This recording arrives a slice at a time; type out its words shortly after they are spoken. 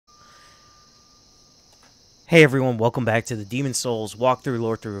Hey everyone, welcome back to the Demon Souls Walkthrough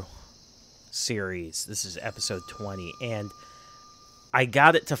Lorethrough series. This is episode 20, and I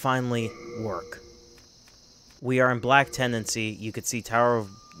got it to finally work. We are in Black Tendency. You could see Tower of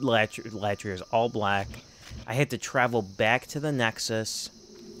Latria is all black. I had to travel back to the Nexus,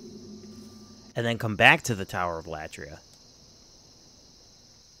 and then come back to the Tower of Latria.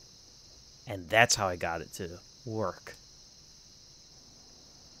 And that's how I got it to work.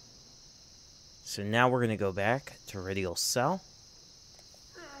 So now we're going to go back to Radial Cell.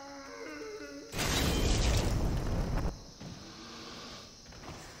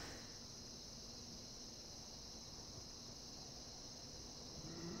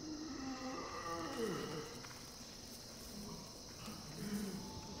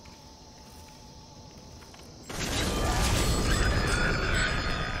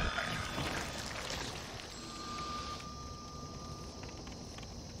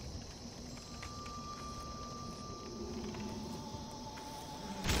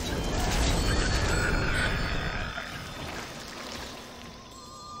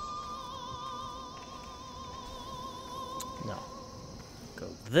 No. Go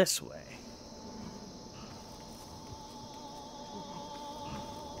this way.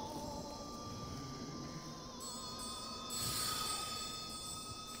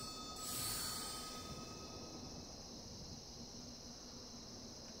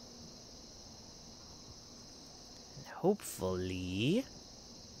 And hopefully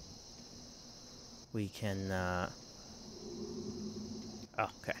we can, oh,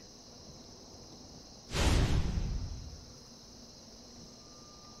 okay.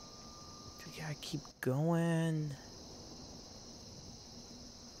 I keep going.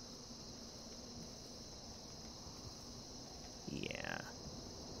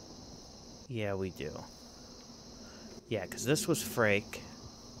 Yeah, we do. Yeah, because this was Frake.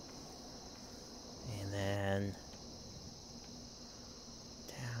 And then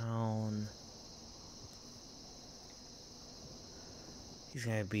down. He's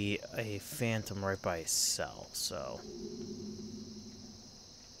going to be a phantom right by his cell, so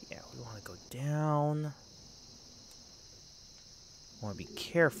yeah, we want to go down. Want to be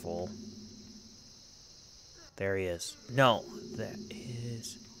careful. There he is. No, that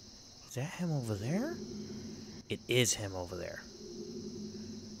is... Is that him over there? It is him over there.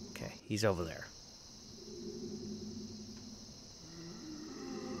 Okay, he's over there.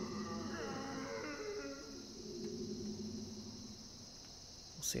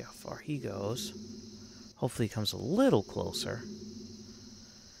 We'll see how far he goes. Hopefully he comes a little closer.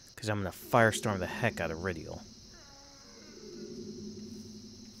 Because I'm going to firestorm the heck out of Radial.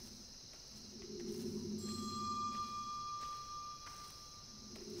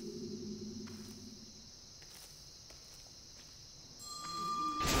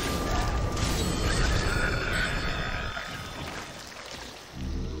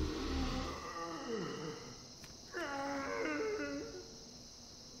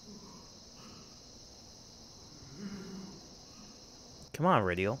 Come on,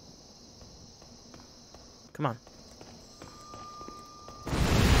 Radial. Come on.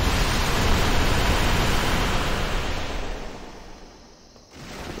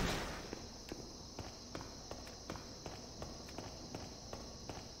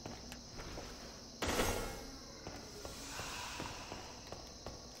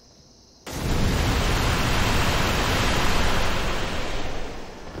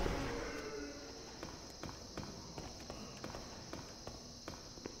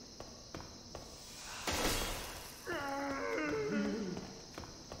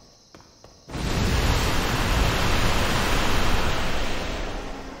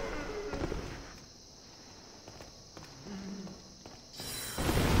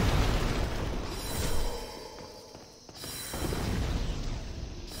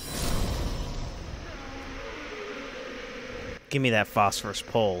 Give me that phosphorus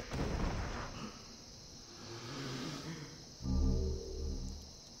pole.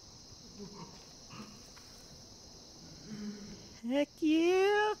 Heck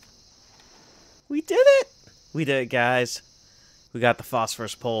yeah! We did it! We did it, guys. We got the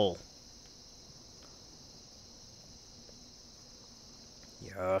phosphorus pole.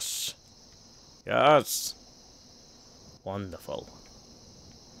 Yes. Yes! Wonderful.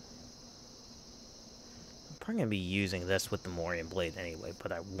 I'm probably going to be using this with the Morian Blade anyway,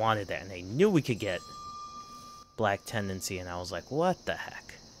 but I wanted that, and I knew we could get Black Tendency, and I was like, what the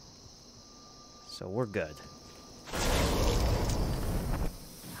heck? So we're good.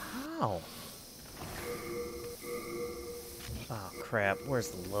 How? Oh, crap. Where's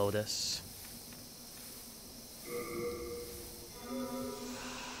the Lotus?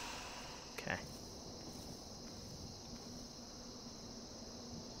 Okay.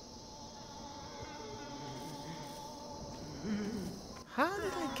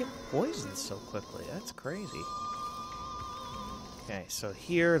 get poisoned so quickly. That's crazy. Okay, so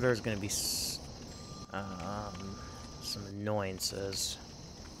here there's going to be some annoyances.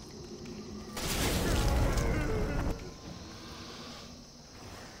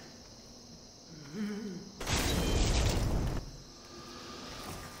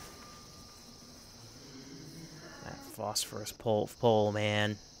 That phosphorus pole,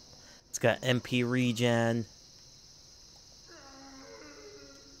 man. It's got MP regen.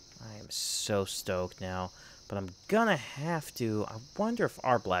 I am so stoked now. But I'm gonna have to... I wonder if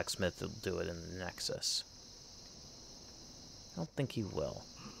our blacksmith will do it in the Nexus. I don't think he will.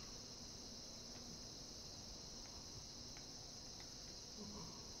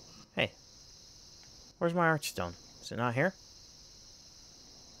 Hey. Where's my archstone? Is it not here?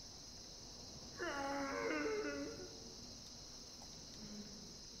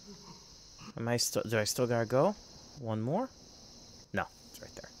 Am I still... Do I still gotta go? One more? No, it's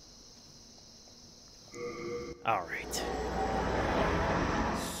right there. Alright.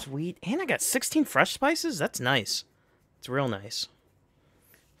 Sweet. And I got 16 fresh spices? That's nice. It's real nice.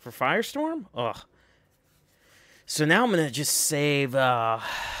 For Firestorm? Ugh. So now I'm gonna just save, all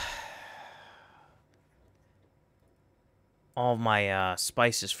my,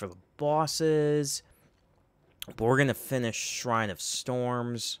 spices for the bosses. But we're gonna finish Shrine of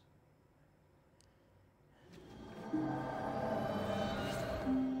Storms.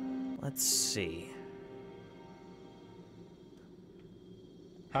 Let's see.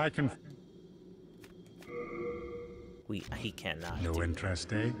 I can... He cannot. No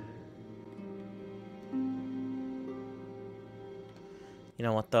interest, eh? You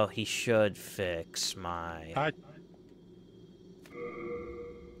know what, though? He should fix my...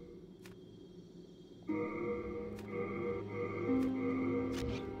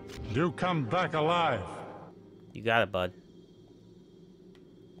 Do come back alive. You got it, bud.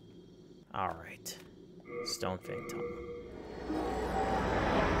 Alright. Stone Phantom.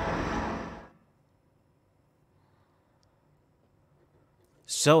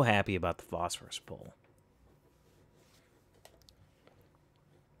 So happy about the phosphorus pole.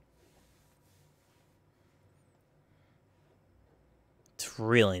 It's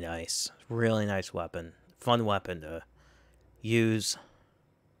really nice. Really nice weapon. Fun weapon to use.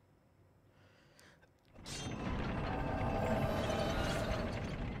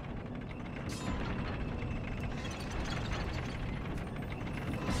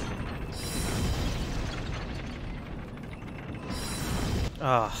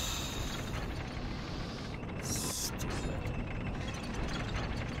 Ah, stupid.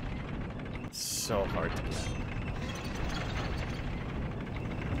 So hard to get.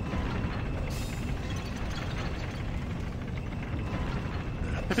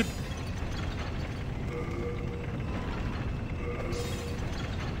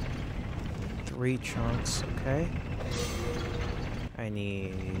 Three chunks, okay. I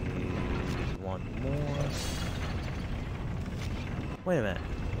need one more. Wait a minute.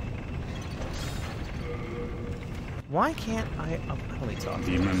 Why can't I... Oh, let me talk.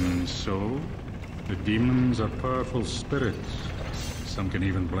 Demon soul? The demons are powerful spirits. Some can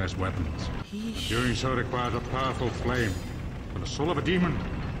even bless weapons. Doing so requires a powerful flame. For the soul of a demon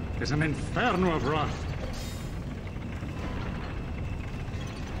is an inferno of wrath.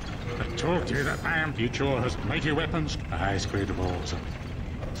 I told you that I am Future has mighty weapons. The highest grade of all.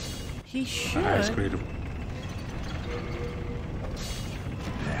 He should. The highest grade of...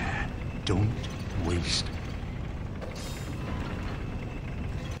 Don't waste.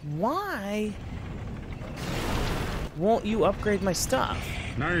 Why won't you upgrade my stuff?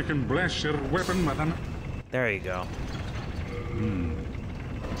 Now you can bless your weapon with an... There you go.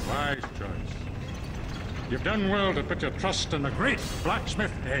 Wise choice. You've done well to put your trust in the great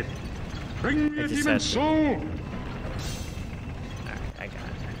blacksmith head. Bring me a demon soul! Alright, I got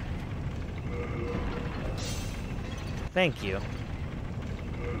it. Thank you.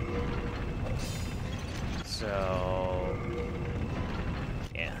 So...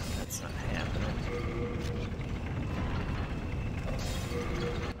 yeah, that's not happening.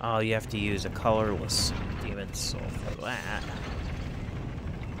 Oh, you have to use a colorless demon soul for that.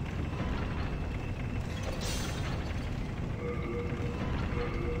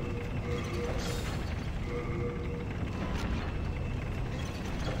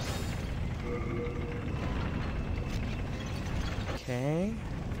 Okay.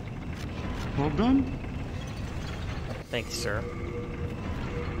 Well done. Thank you, sir.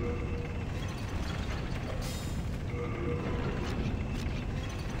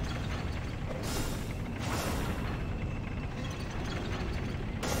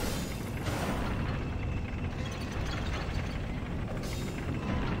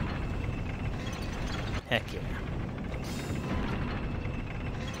 Heck yeah.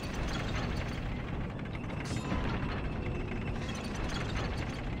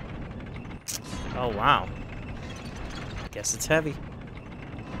 Oh, wow. Guess it's heavy.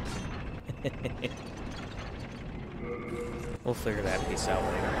 We'll figure that piece out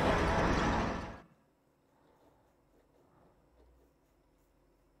later.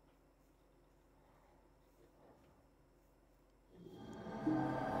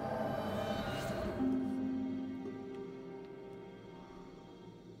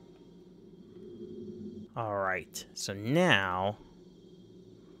 All right, so now...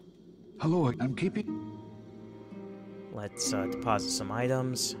 Hello, I'm keeping... Let's deposit some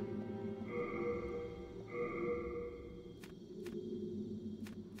items.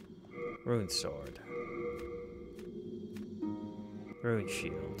 Rune sword. Rune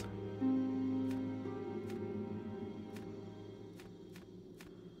shield.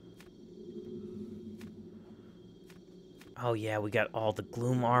 Oh yeah, we got all the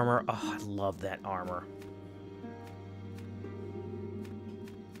gloom armor. Oh, I love that armor.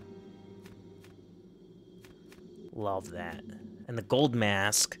 Love that. And the gold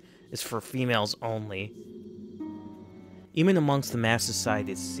mask is for females only. Even amongst the mass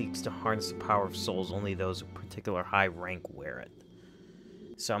society, it seeks to harness the power of souls. Only those of particular high rank wear it.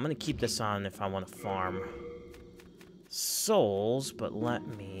 So I'm going to keep this on if I want to farm souls, but let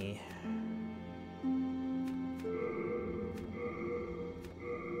me...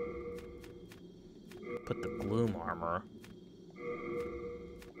 put the gloom armor.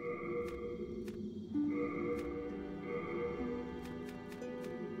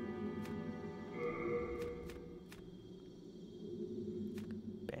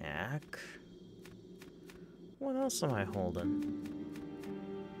 Back. What else am I holding?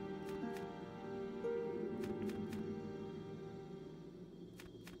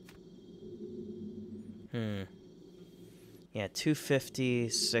 Yeah, 250,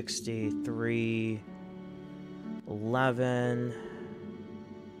 63, 11.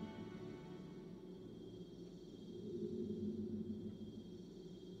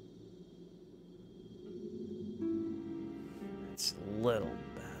 It's a little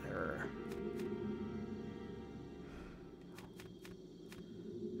better.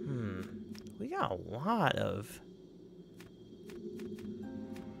 We got a lot of...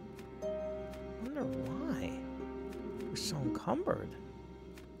 I wonder why we're so encumbered.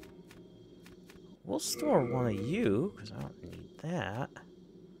 We'll store one of you, because I don't need that.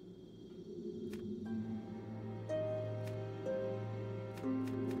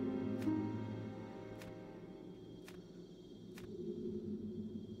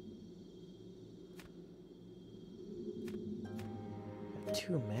 Got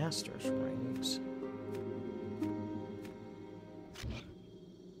 2 master's rings.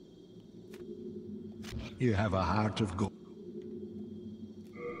 You have a heart of gold.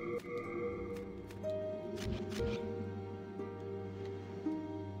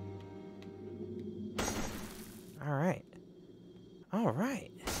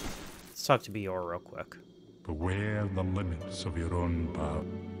 Alright. Let's talk to Bior real quick. Beware the limits of your own power.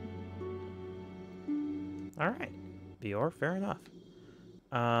 Alright. Bior, fair enough.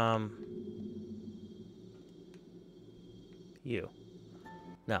 You.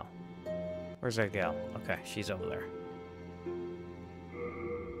 No. Where's that gal? Okay, she's over there.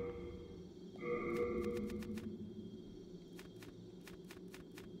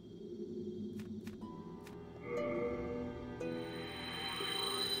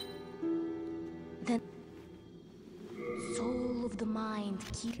 The soul of the mind,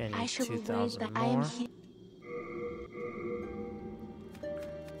 keep Okay, I shall await 2,000 that I am more. here.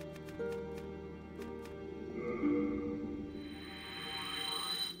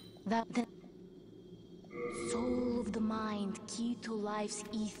 The soul of the mind, key to life's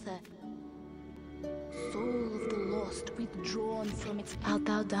ether. Soul of the lost, withdrawn from its... Art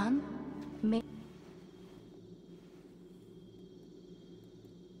thou done?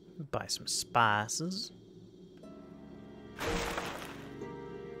 Buy some spices.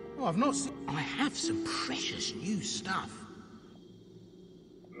 Oh, I've not seen... I have some precious new stuff.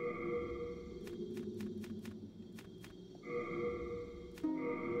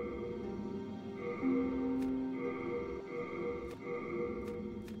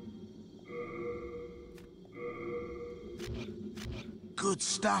 Good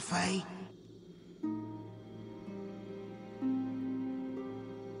stuff, eh?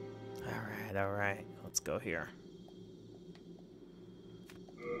 Alright. Let's go here.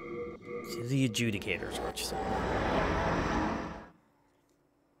 To the adjudicators, what you say.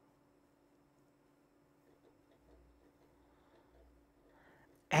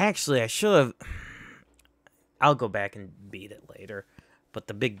 Actually, I should have... I'll go back and beat it later. But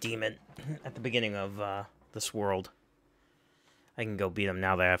the big demon at the beginning of this world, I can go beat him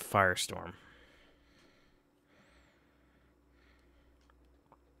now that I have Firestorm.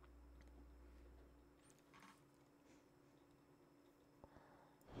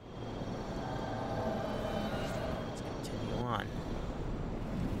 Let's continue on.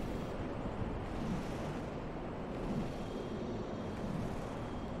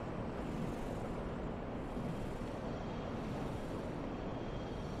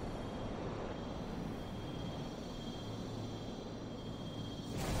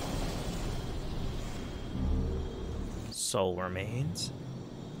 Soul remains.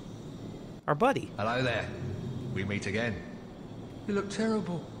 Our buddy. Hello there. We meet again. You look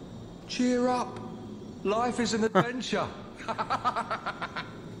terrible. Cheer up. Life is an adventure.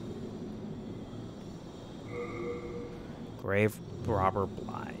 Grave robber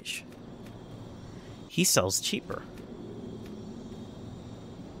Blige. He sells cheaper.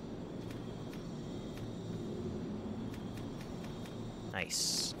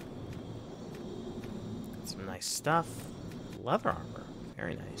 Nice. Got some nice stuff. Leather armor.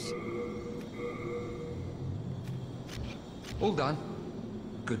 Very nice. All done.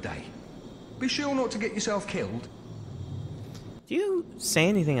 Good day. Be sure not to get yourself killed. Do you say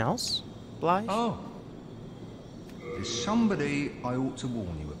anything else, Blige? Oh. There's somebody I ought to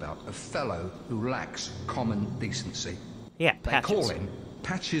warn you about. A fellow who lacks common decency. Yeah, They Patches. call him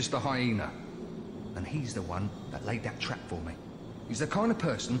Patches the Hyena. And he's the one that laid that trap for me. He's the kind of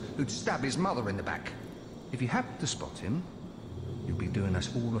person who'd stab his mother in the back. If you happen to spot him, you'll be doing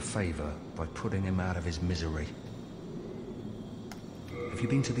us all a favour by putting him out of his misery. Have you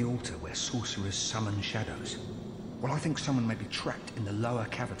been to the altar where sorcerers summon shadows? Well, I think someone may be trapped in the lower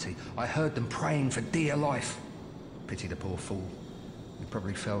cavity. I heard them praying for dear life. Pity the poor fool. He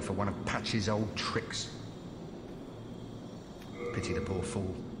probably fell for one of Patch's old tricks. Pity the poor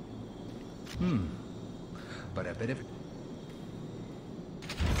fool. But a bit of...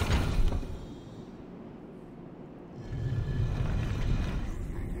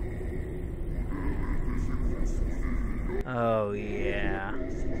 Oh, yeah.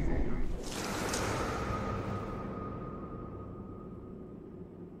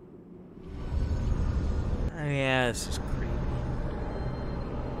 Oh, yeah, this is creepy.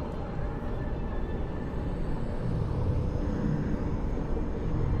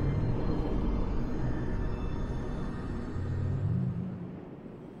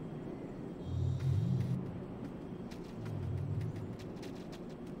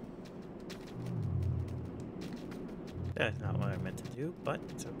 That's not what I meant to do, but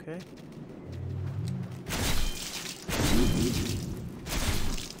it's okay.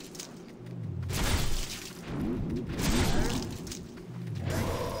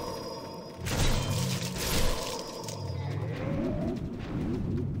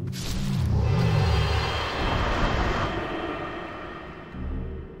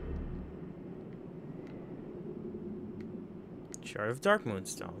 Shard of Dark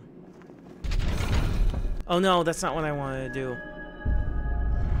Moonstone. Oh no, that's not what I wanted to do.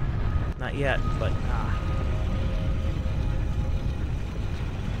 Not yet, but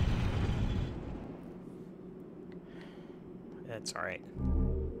That's alright.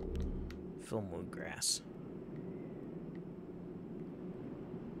 Full moon grass.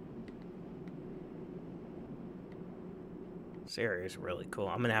 This area is really cool.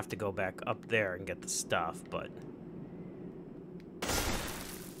 I'm gonna have to go back up there and get the stuff, but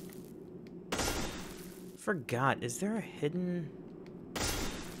forgot. Is there a hidden?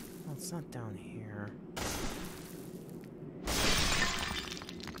 Oh, it's not down here.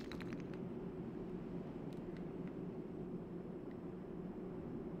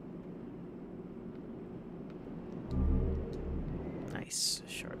 Nice.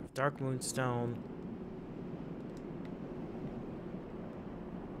 Shard of Dark Moonstone.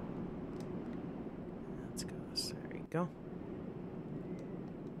 Let's go. There you go.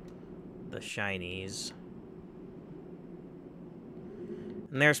 The shinies.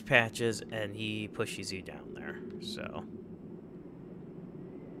 And there's Patches, and he pushes you down there, so.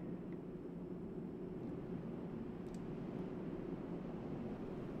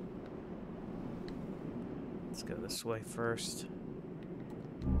 Let's go this way first.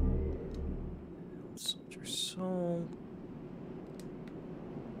 Soldier Soul.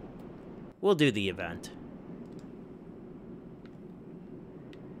 We'll do the event.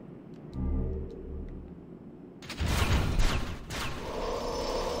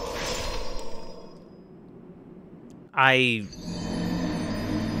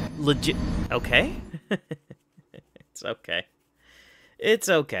 Okay. It's okay. It's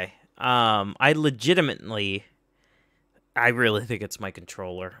okay. I legitimately I really think it's my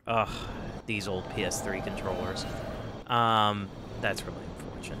controller. Ugh, these old PS3 controllers. That's really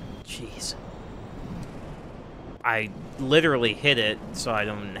unfortunate. Jeez. I literally hit it so I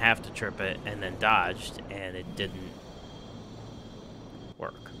don't have to trip it, and then dodged, and it didn't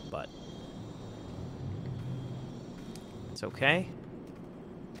work, but it's okay.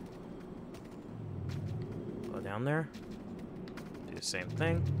 Go down there, do the same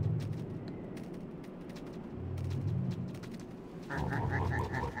thing.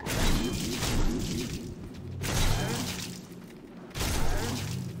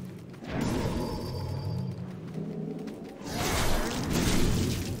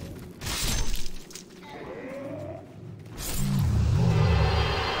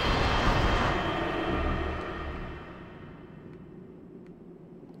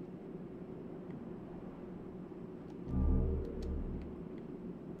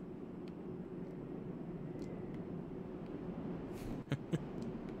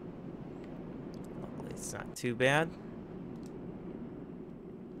 It's not too bad.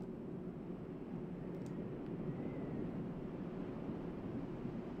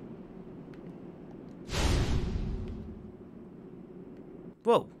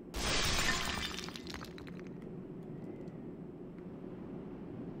 Whoa.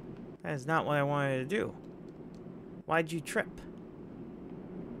 That is not what I wanted to do. Why'd you trip?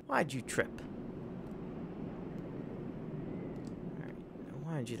 Why'd you trip? Alright, I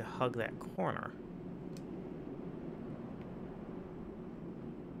wanted you to hug that corner.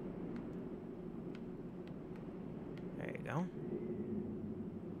 There you go.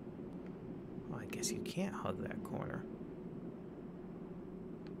 Well, I guess you can't hug that corner.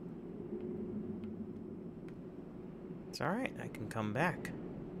 It's alright, I can come back. Do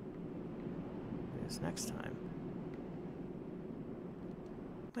this next time.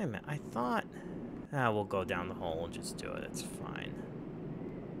 Wait a minute, I thought... we'll go down the hole and just do it, it's fine.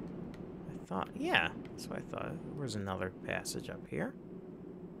 I thought, yeah, that's what I thought. There was another passage up here.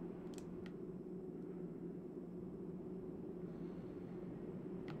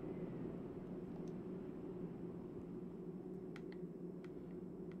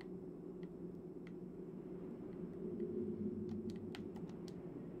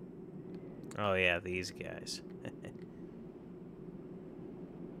 Oh yeah, these guys.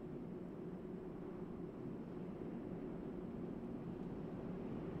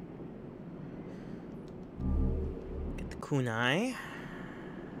 Get the kunai.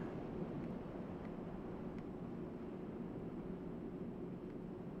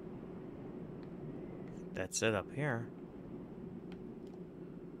 That's it up here.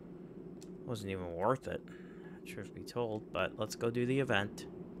 Wasn't even worth it, truth be told, but let's go do the event.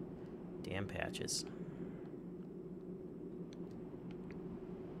 Damn patches.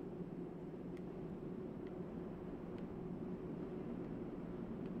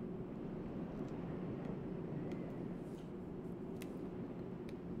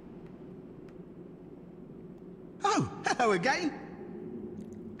 Oh, hello again.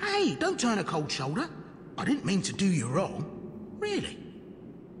 Hey, don't turn a cold shoulder. I didn't mean to do you wrong. Really?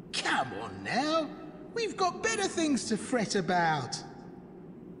 Come on now. We've got better things to fret about.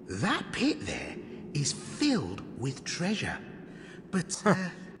 That pit there is filled with treasure, but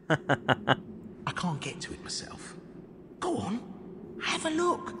I can't get to it myself. Go on, have a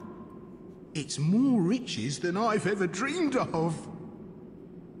look. It's more riches than I've ever dreamed of.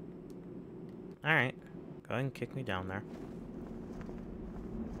 Alright, go ahead and kick me down there.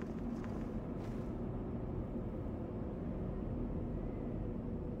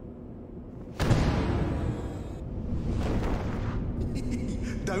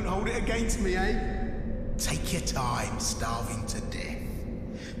 Don't hold it against me, eh? Take your time starving to death.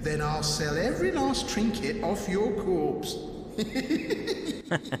 Then I'll sell every last trinket off your corpse.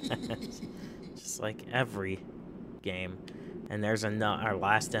 Just like every game. And there's our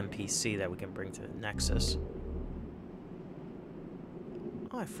last NPC that we can bring to the Nexus.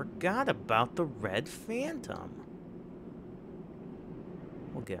 Oh, I forgot about the Red Phantom.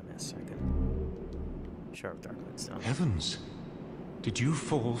 We'll get him in a second. Sharp Darkwood's done. Heavens! Did you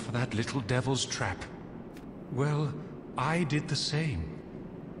fall for that little devil's trap? Well, I did the same.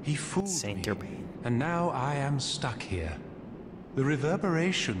 He fooled Saint me, Germain. and now I am stuck here. The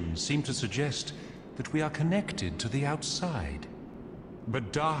reverberations seem to suggest that we are connected to the outside.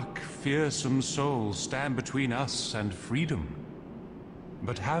 But dark, fearsome souls stand between us and freedom.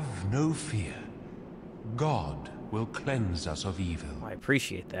 But have no fear. God will cleanse us of evil. Well, I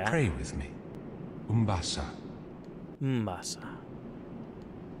appreciate that. Pray with me. Umbasa. Umbasa.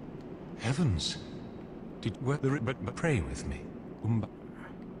 Heavens! But pray with me.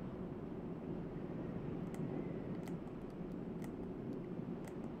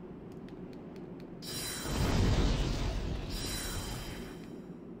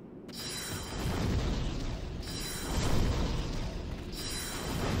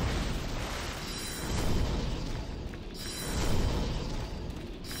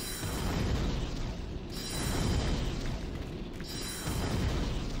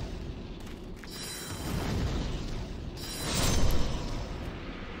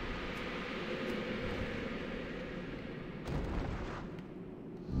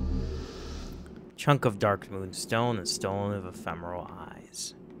 Chunk of dark moonstone and stone of ephemeral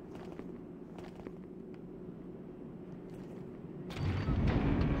eyes.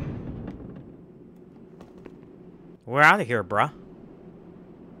 We're out of here, bruh.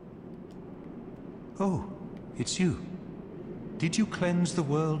 Oh, it's you. Did you cleanse the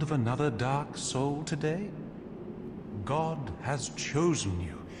world of another dark soul today? God has chosen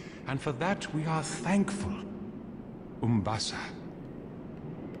you, and for that we are thankful. Umbasa.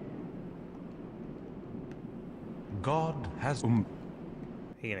 God has You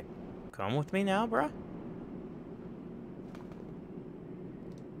gonna come with me now, bruh?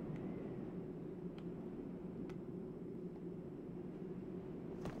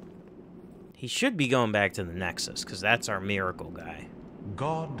 He should be going back to the Nexus, because that's our miracle guy.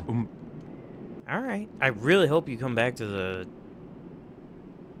 God Alright. I really hope you come back to the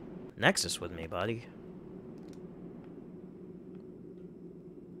Nexus with me, buddy.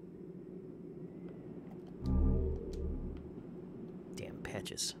 Damn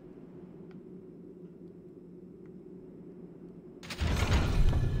patches.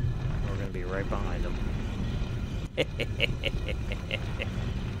 We're gonna be right behind him.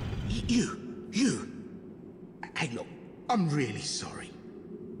 You. Hey, look, I'm really sorry.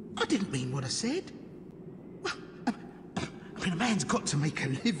 I didn't mean what I said. Well, I mean, a man's got to make a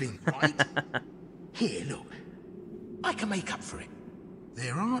living, right? Here, look. I can make up for it.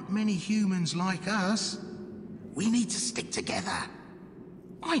 There aren't many humans like us. We need to stick together.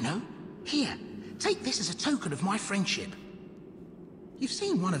 I know. Here, take this as a token of my friendship. You've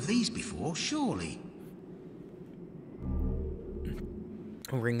seen one of these before, surely.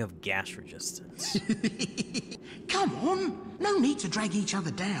 A ring of gas resistance. Come on. No need to drag each other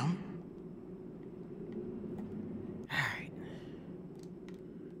down. Alright.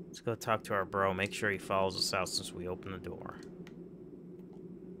 Let's go talk to our bro. Make sure he follows us out since we opened the door.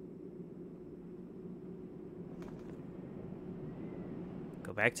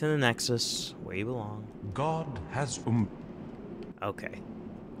 Go back to the Nexus, where you belong. God has Okay.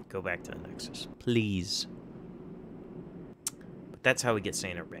 Go back to the Nexus. Please. But that's how we get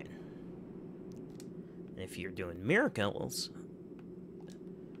Saint Urbain. And if you're doing miracles,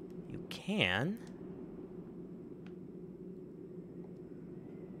 you can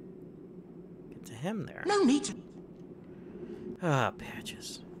get to him there. No need to. Ah,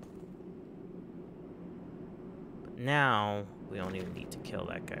 patches. But now, we don't even need to kill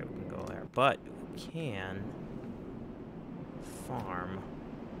that guy. We can go there. But we can farm.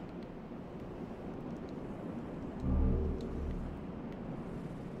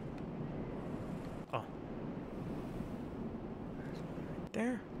 Oh. Right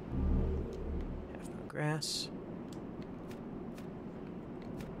there. Half my grass.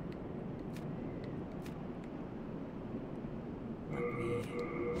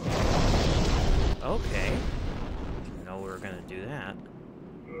 Okay. Didn't know we were gonna do that.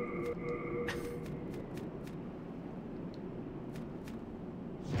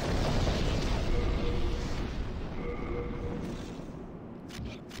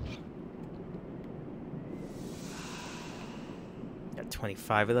 Got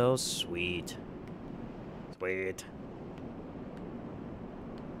 25 of those. Sweet. Sweet.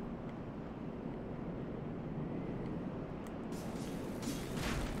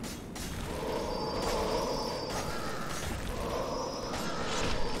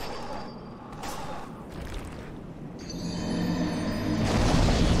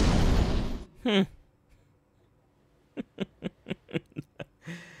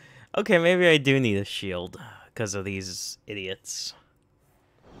 Okay, maybe I do need a shield because of these idiots.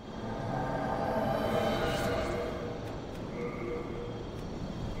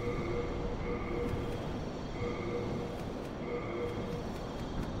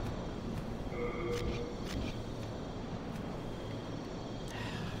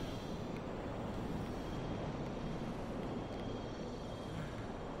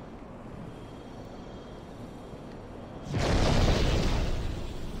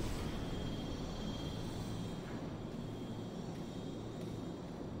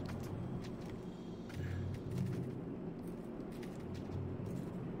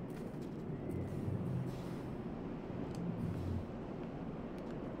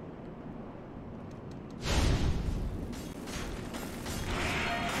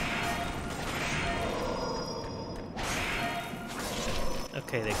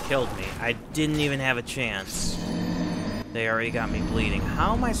 Okay, they killed me. I didn't even have a chance. They already got me bleeding.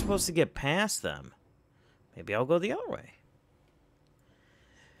 How am I supposed to get past them? Maybe I'll go the other way.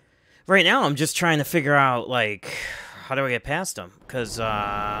 Right now, I'm just trying to figure out, like, how do I get past them? Because,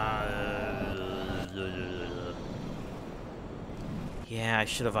 Yeah, I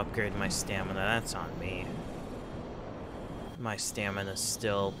should have upgraded my stamina. That's on me. My stamina's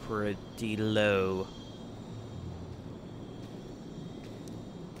still pretty low.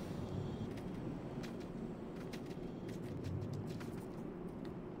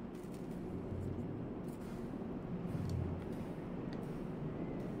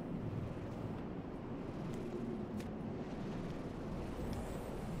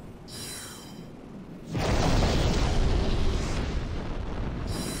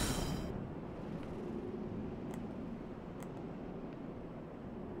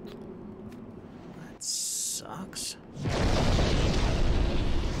 Sucks.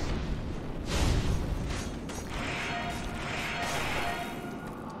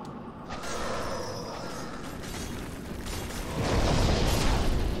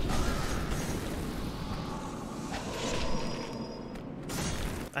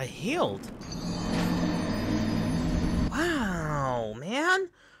 I healed. Wow, man.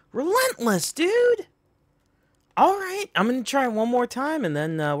 Relentless, dude. All right, I'm going to try one more time, and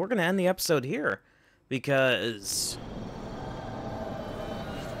then we're going to end the episode here. Because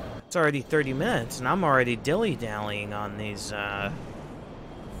it's already 30 minutes, and I'm already dilly-dallying on these, I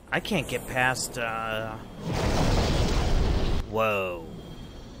can't get past, whoa.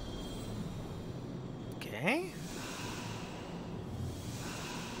 Okay.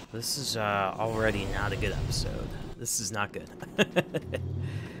 This is, already not a good episode. This is not good.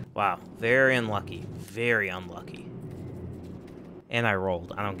 Wow, very unlucky. Very unlucky. And I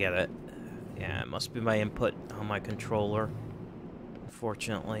rolled. I don't get it. Yeah, it must be my input on my controller,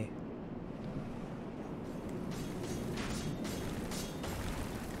 unfortunately.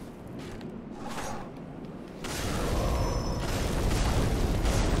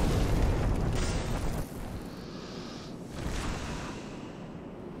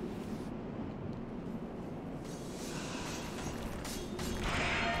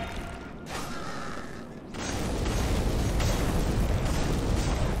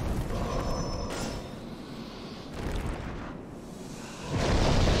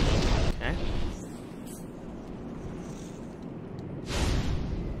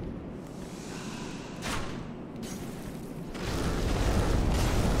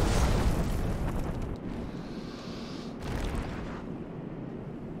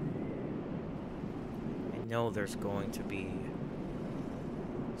 Know there's going to be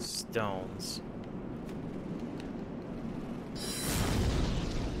stones.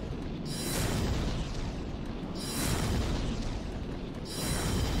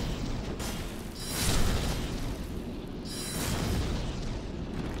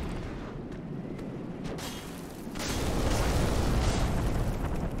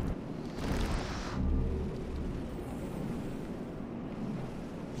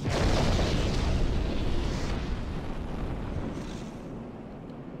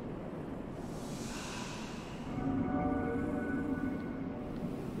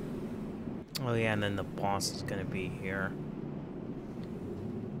 Oh yeah, and then the boss is gonna be here.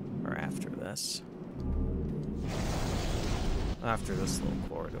 Or after this. After this little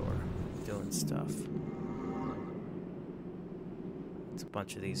corridor. Doing stuff. It's a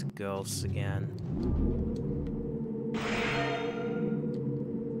bunch of these ghosts again.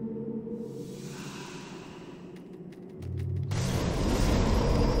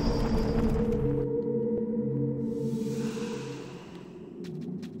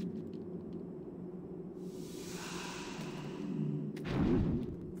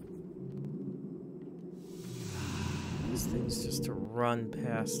 Things just to run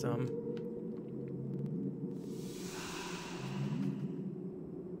past them.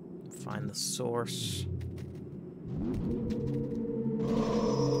 Find the source.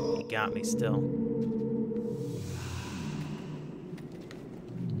 He got me still.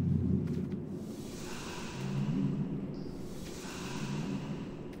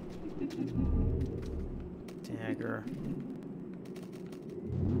 Dagger.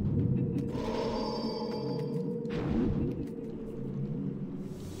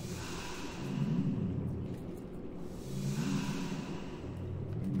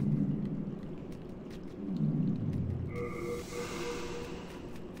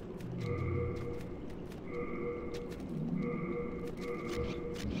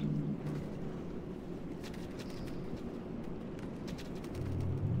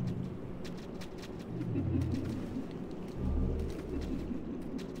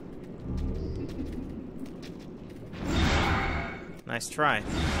 Nice try.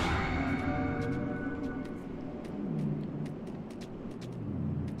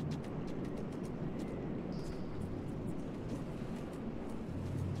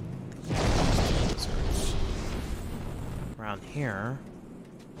 Around here.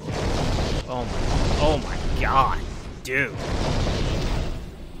 Oh my god, dude.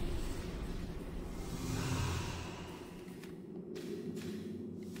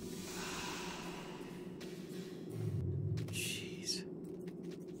 Jeez.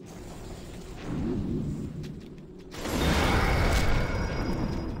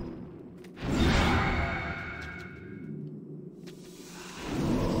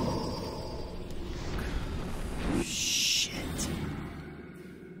 Shit.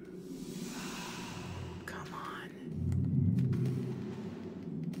 Come on.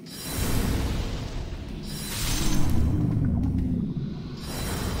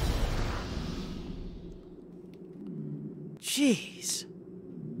 Jeez.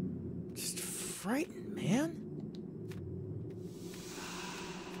 Just frightened, man.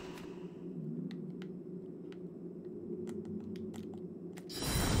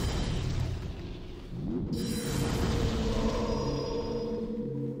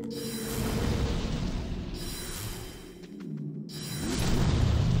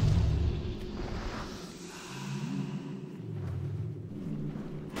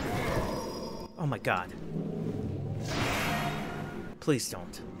 Oh my god. Please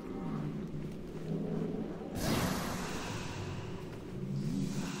don't.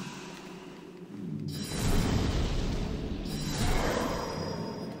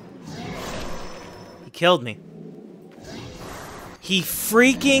 He killed me. He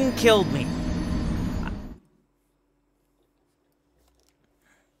freaking killed me.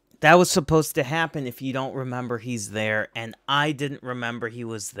 That was supposed to happen if you don't remember he's there, and I didn't remember he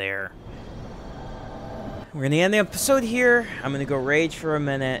was there. We're going to end the episode here. I'm going to go rage for a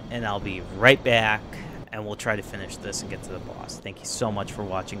minute, and I'll be right back, and we'll try to finish this and get to the boss. Thank you so much for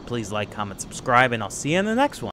watching. Please like, comment, subscribe, and I'll see you in the next one.